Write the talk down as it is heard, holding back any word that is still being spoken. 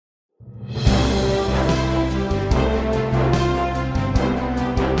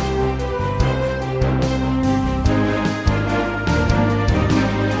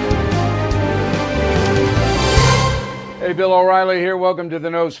Hey, Bill O'Reilly here. Welcome to the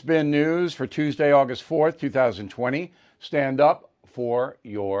No Spin News for Tuesday, August 4th, 2020. Stand up for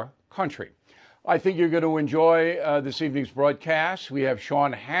your country. I think you're going to enjoy this evening's broadcast. We have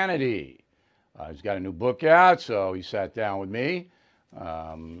Sean Hannity. He's got a new book out, so he sat down with me.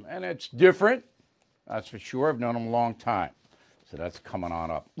 And it's different, that's for sure. I've known him a long time, so that's coming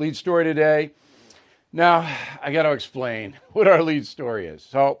on up. Lead story today. Now, I got to explain what our lead story is.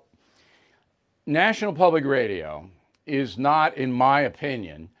 So, National Public Radio is not, in my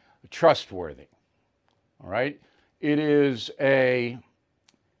opinion, trustworthy. All right? It is a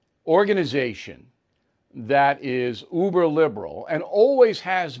organization that is uber liberal and always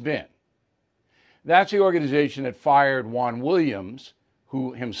has been. That's the organization that fired Juan Williams,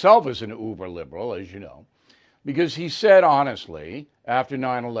 who himself is an uber liberal, as you know, because he said honestly after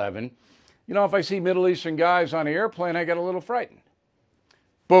 9/11, you know, if I see Middle Eastern guys on an airplane, I get a little frightened.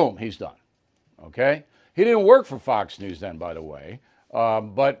 Boom, he's done. Okay? He didn't work for Fox News then, by the way,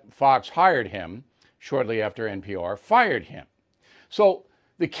 but Fox hired him shortly after NPR fired him. So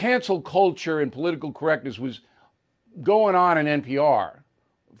the cancel culture and political correctness was going on in NPR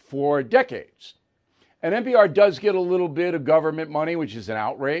for decades. And NPR does get a little bit of government money, which is an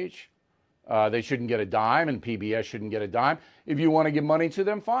outrage. They shouldn't get a dime, and PBS shouldn't get a dime. If you want to give money to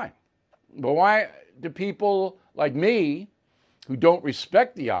them, fine. But why do people like me, who don't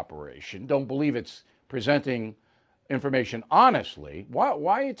respect the operation, don't believe it's presenting information honestly, why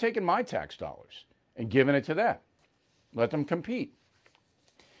are you taking my tax dollars and giving it to them? Let them compete.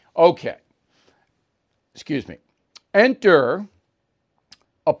 Okay. Excuse me. Enter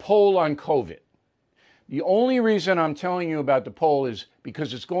a poll on COVID. The only reason I'm telling you about the poll is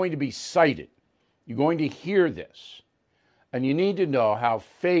because it's going to be cited. You're going to hear this. And you need to know how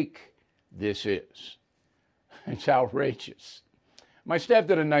fake this is. It's outrageous. My staff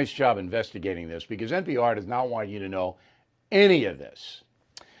did a nice job investigating this because NPR does not want you to know any of this.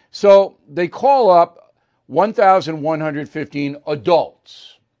 So they call up 1,115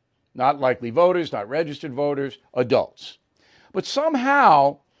 adults, not likely voters, not registered voters, adults. But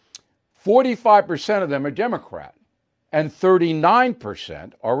somehow 45% of them are Democrat and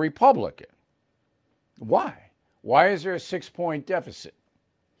 39% are Republican. Why? Why is there a 6-point deficit?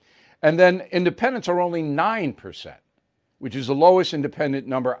 And then independents are only 9%. Which is the lowest independent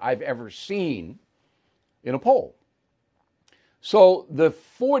number I've ever seen in a poll. So the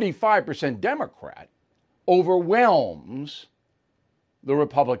 45% Democrat overwhelms the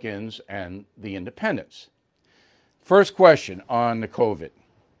Republicans and the independents. First question on the COVID.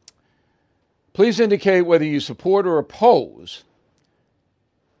 Please indicate whether you support or oppose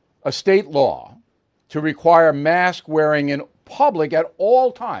a state law to require mask wearing in public at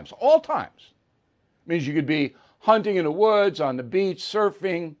all times. All times. Means you could be hunting in the woods, on the beach,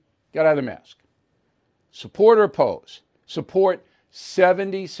 surfing, got out of the mask. Support or oppose? Support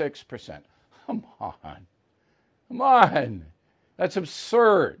 76%. Come on. Come on. That's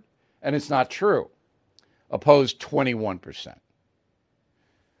absurd. And it's not true. Oppose 21%.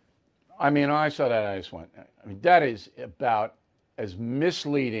 I mean, I saw that, I just went, that is about as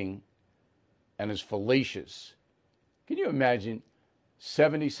misleading and as fallacious. Can you imagine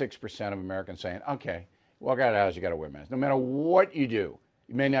 76% of Americans saying, okay, walk out of the house, you got to wear a mask. No matter what you do,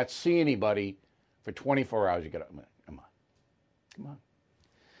 you may not see anybody for 24 hours. You got to, come on.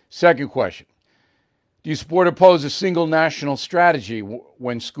 Second question. Do you support or oppose a single national strategy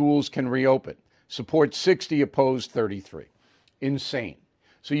when schools can reopen? Support 60, oppose 33. Insane.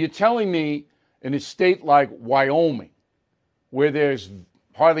 So you're telling me in a state like Wyoming, where there's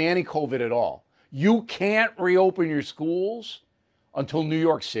hardly any COVID at all, you can't reopen your schools until New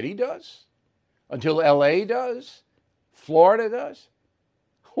York City does? Until LA does? Florida does?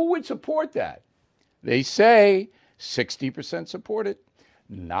 Who would support that? They say 60% support it.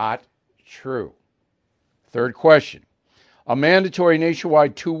 Not true. Third question. A mandatory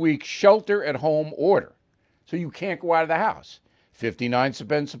nationwide 2-week shelter-at-home order. So you can't go out of the house.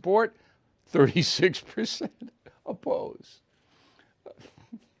 59% support, 36% oppose.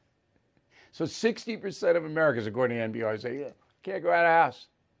 So 60% of Americans, according to NPR, say, yeah, can't go out of the house.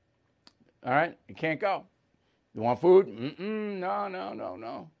 All right? You can't go. You want food?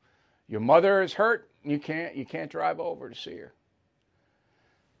 No. Your mother is hurt. You can't drive over to see her.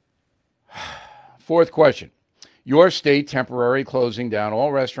 Fourth question. Your state temporarily closing down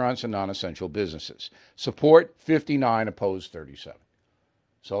all restaurants and non-essential businesses. Support 59, oppose 37.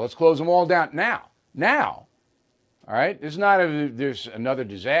 So let's close them all down now. Now. All right? There's another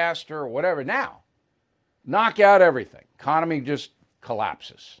disaster or whatever. Now. Knock out everything. Economy just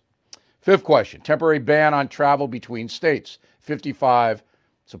collapses. Fifth question, temporary ban on travel between states. 55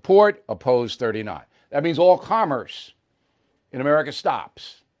 support, oppose 39. That means all commerce in America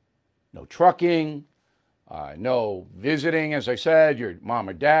stops. No trucking, no visiting, as I said, your mom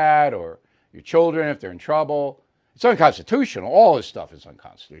or dad or your children if they're in trouble. It's unconstitutional. All this stuff is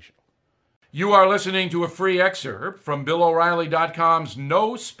unconstitutional. You are listening to a free excerpt from BillO'Reilly.com's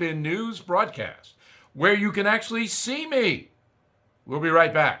No Spin News broadcast, where you can actually see me. We'll be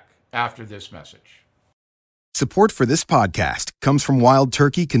right back after this message. Support for this podcast comes from Wild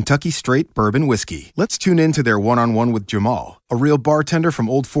Turkey Kentucky Straight Bourbon Whiskey. Let's tune in to their one-on-one with Jamal, a real bartender from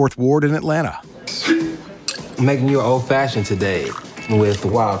Old Fourth Ward in Atlanta. I'm making you an old-fashioned today with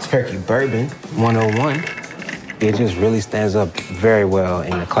Wild Turkey Bourbon 101. It just really stands up very well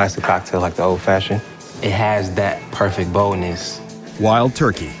in a classic cocktail like the old-fashioned. It has that perfect boldness. Wild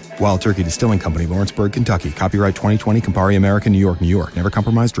Turkey. Wild Turkey Distilling Company, Lawrenceburg, Kentucky. Copyright 2020, Campari American, New York, New York. Never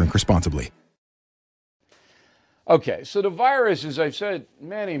compromise, drink responsibly. Okay, so the virus, as I've said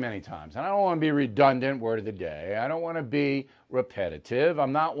many, many times, and I don't want to be redundant, word of the day. I don't want to be repetitive.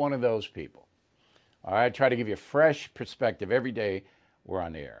 I'm not one of those people. All right, I try to give you a fresh perspective every day we're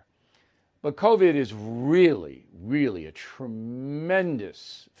on the air. But COVID is really, really a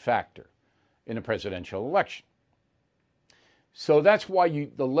tremendous factor in the presidential election. So that's why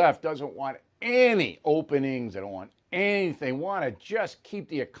the left doesn't want any openings. They don't want anything. They want to just keep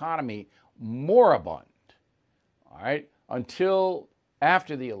the economy moribund, all right, until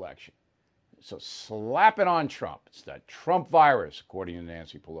after the election. So slap it on Trump. It's that Trump virus, according to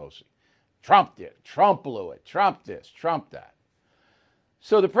Nancy Pelosi. Trump did it. Trump blew it. Trump this, Trump that.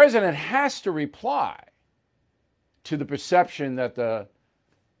 So the president has to reply to the perception that the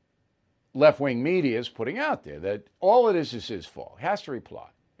left-wing media is putting out there, that all of this is his fault. He has to reply.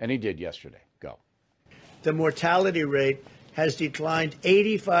 And he did yesterday. Go. The mortality rate has declined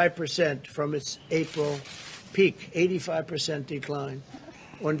 85% from its April peak, 85% decline.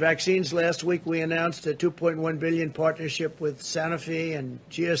 On vaccines last week, we announced a $2.1 billion partnership with Sanofi and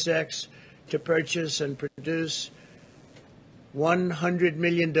GSX to purchase and produce 100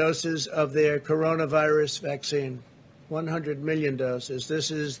 million doses of their coronavirus vaccine. 100 million doses.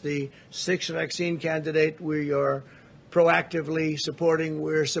 This is the sixth vaccine candidate we are proactively supporting.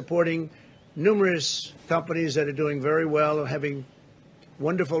 We're supporting numerous companies that are doing very well, having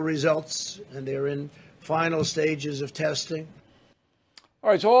wonderful results, and they're in final stages of testing.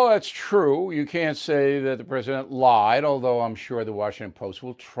 All right, so all that's true. You can't say that the president lied, although I'm sure the Washington Post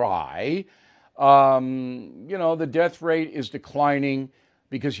will try. The death rate is declining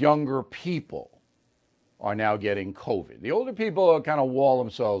because younger people are now getting COVID. The older people kind of wall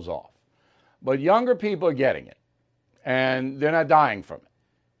themselves off. But younger people are getting it, and they're not dying from it.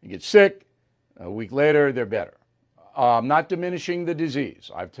 You get sick, a week later, they're better. Not diminishing the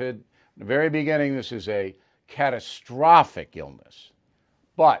disease. I've said in the very beginning, this is a catastrophic illness.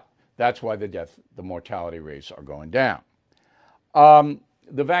 But that's why the mortality rates are going down.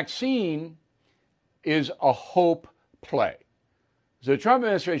 The vaccine is a hope play. So the Trump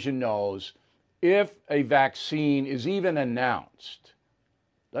administration knows if a vaccine is even announced,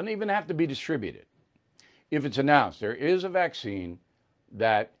 doesn't even have to be distributed. If it's announced, there is a vaccine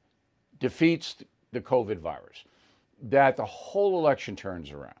that defeats the COVID virus, that the whole election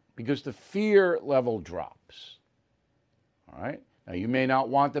turns around because the fear level drops. All right? Now, you may not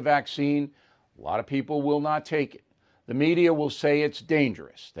want the vaccine. A lot of people will not take it. The media will say it's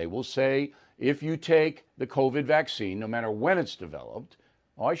dangerous. They will say if you take the COVID vaccine, no matter when it's developed,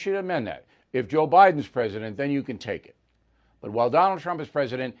 I should amend that. If Joe Biden's president, then you can take it. But while Donald Trump is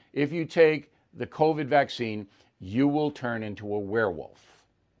president, if you take the COVID vaccine, you will turn into a werewolf.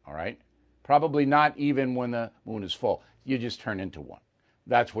 All right? Probably not even when the moon is full. You just turn into one.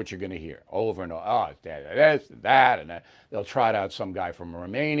 That's what you're going to hear over and over. Oh, it's this, that, and that. They'll trot out some guy from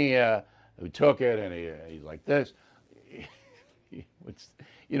Romania who took it, and he's like this. You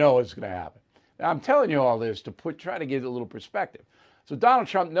know what's going to happen. Now, I'm telling you all this to try to give a little perspective. So Donald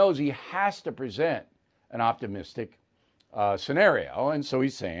Trump knows he has to present an optimistic scenario, and so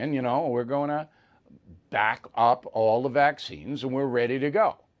he's saying, we're going to back up all the vaccines, and we're ready to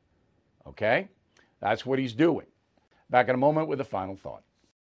go. Okay? That's what he's doing. Back in a moment with a final thought.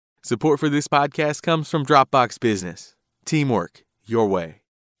 Support for this podcast comes from Dropbox Business. Teamwork, your way.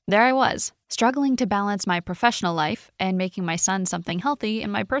 There I was, struggling to balance my professional life and making my son something healthy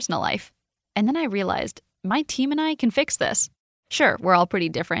in my personal life. And then I realized my team and I can fix this. Sure, we're all pretty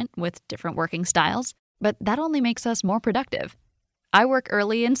different with different working styles, but that only makes us more productive. I work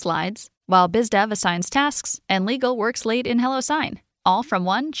early in Slides, while BizDev assigns tasks and Legal works late in HelloSign, all from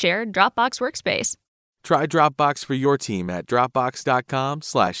one shared Dropbox workspace. Try Dropbox for your team at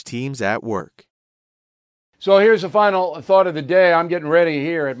dropbox.com/teams@work. So here's the final thought of the day. I'm getting ready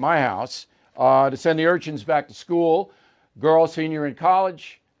here at my house to send the urchins back to school. Girl, senior in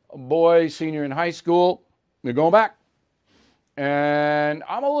college. A boy, senior in high school. They're going back. And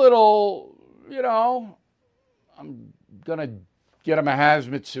I'm a little, I'm going to get them a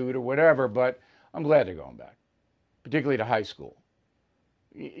hazmat suit or whatever, but I'm glad they're going back, particularly to high school.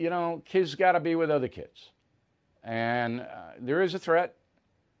 Kids got to be with other kids. And there is a threat,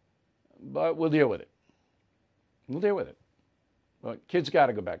 but we'll deal with it. We'll deal with it. But kids got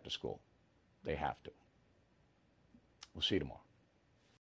to go back to school. They have to. We'll see you tomorrow.